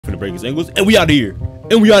Finna break his ankles, and we out of here.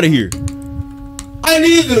 And we out of here. I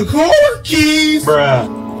need the car keys. Bruh.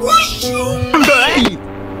 What you mean?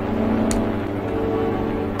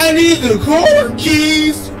 I need the car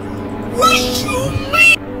keys. What you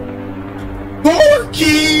mean? Car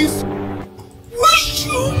keys. What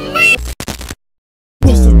you mean?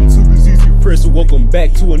 What's up, YouTube? It's Izak Press, and welcome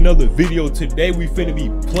back to another video. Today we finna be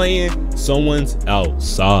playing Someone's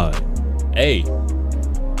Outside. Hey,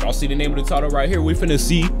 y'all see the name of the title right here? We finna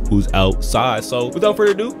see who's outside. So without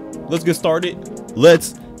further ado, let's get started.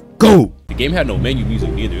 Let's go. The game had no menu music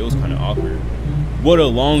either. It was kind of awkward. What a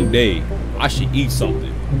long day. I should eat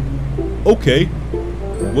something. Okay,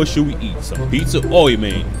 what should we eat? Some pizza? Oh yeah,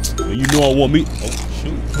 man, you know I want meat. Oh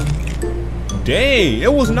shoot, dang,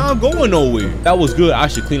 it was not going nowhere. That was good. I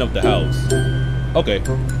should clean up the house. Okay,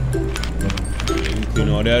 clean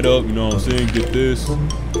all that up, you know what I'm saying? Get this.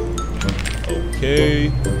 Okay,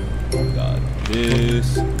 got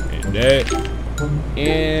this and that.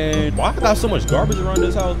 And why I got so much garbage around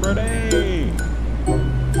this house, bro? Dang.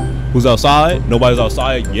 Who's outside? Nobody's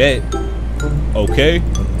outside yet. Okay,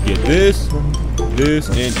 get this,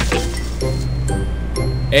 and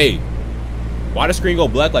hey, why the screen go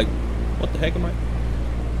black? Like, what the heck am I?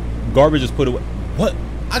 Garbage is put away. What?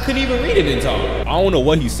 I couldn't even read it in time. I don't know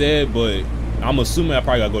what he said, but I'm assuming I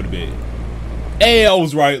probably gotta go to bed. Hey, I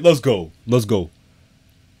was right. Let's go. Let's go.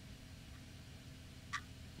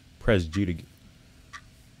 Press G to get.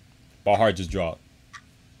 My heart just dropped.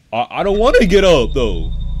 I don't want to get up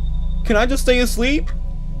though. Can I just stay asleep?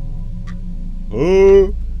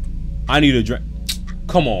 I need a drink.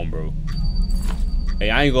 Come on, bro. Hey,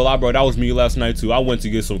 I ain't gonna lie, bro. That was me last night too. I went to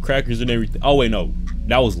get some crackers and everything. Oh wait, no,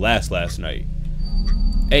 that was last night.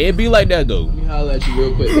 Hey, it be like that though. Let me holler at you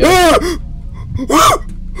real quick. Yeah.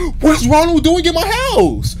 What's Ronald doing in my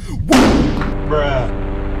house? What? Bruh.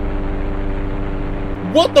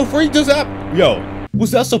 What the freak just happened? Yo,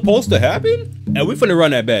 was that supposed to happen? And we finna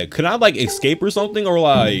run that back. Can I like escape or something? Or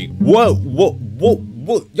like, what?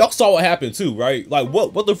 Y'all saw what happened too, right? Like,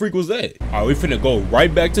 what the freak was that? All right, we finna go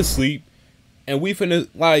right back to sleep. And we finna,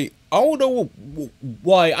 like, I don't know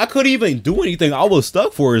why. I couldn't even do anything. I was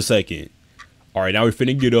stuck for a second. All right, now we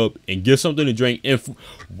finna get up and get something to drink. And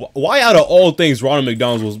why out of all things, Ronald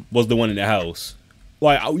McDonald was the one in the house?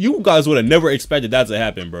 Like, you guys would have never expected that to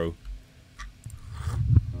happen, bro.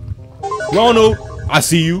 Ronald, I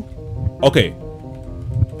see you. Okay,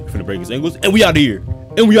 we're finna break his ankles, and we out of here.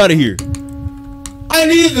 And we out of here. I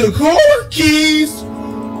need the car keys.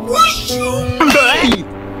 What you mean?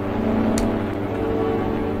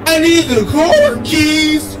 I need the car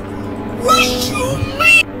keys. What you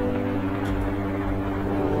mean?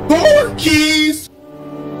 Car keys.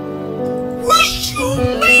 What you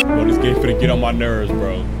mean? Bro, this game finna get on my nerves,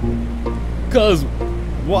 bro. Cause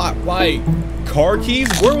what? Like, car keys?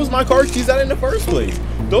 Where was my car keys at in the first place?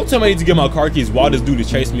 Don't tell me I need to get my car keys while this dude is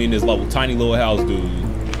chasing me in this tiny little house,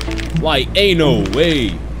 dude. Like, ain't no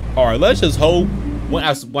way. All right, let's just hope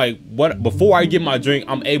before I get my drink,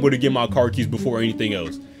 I'm able to get my car keys before anything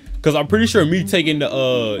else. Cause I'm pretty sure me taking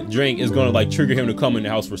the drink is gonna like trigger him to come in the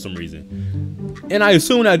house for some reason. And I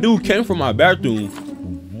assume that dude came from my bathroom.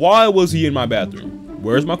 Why was he in my bathroom?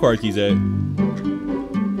 Where's my car keys at?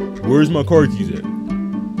 Where's my car keys at?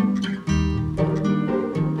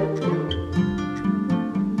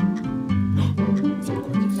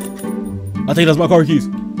 I think that's my car keys.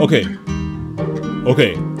 Okay.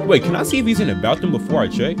 Okay. Wait, can I see if he's in the bathroom before I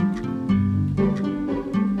check?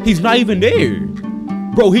 He's not even there.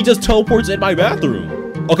 Bro, he just teleports in my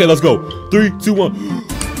bathroom. Okay, let's go. 3, 2, 1.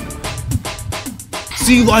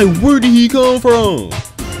 See, like, where did he come from?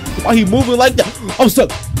 Why he moving like that? I'm stuck.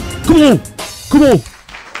 Come on. Come on.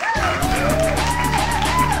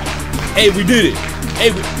 Hey, we did it.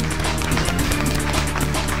 Hey, we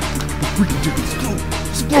freaking did this.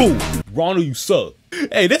 Let's go. Ronald, you suck.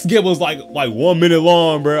 Hey, this game was like 1 minute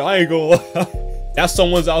long, bro. I ain't gonna lie. That's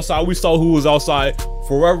Someone's Outside. We saw who was outside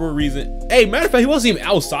for whatever reason. Hey, matter of fact, he wasn't even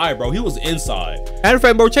outside, bro. He was inside. Matter of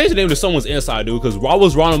fact, bro, change the name to Someone's Inside, dude, because why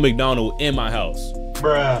was Ronald McDonald in my house?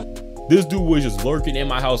 Bruh. This dude was just lurking in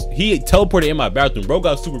my house. He teleported in my bathroom. Bro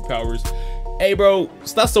got superpowers. Hey, bro,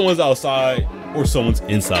 it's not Someone's Outside or Someone's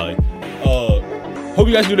Inside. Hope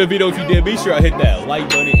you guys enjoyed the video. If you did, be sure to hit that like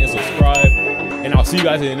button and subscribe. And I'll see you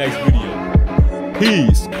guys in the next video.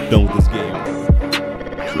 Peace. Done with this game.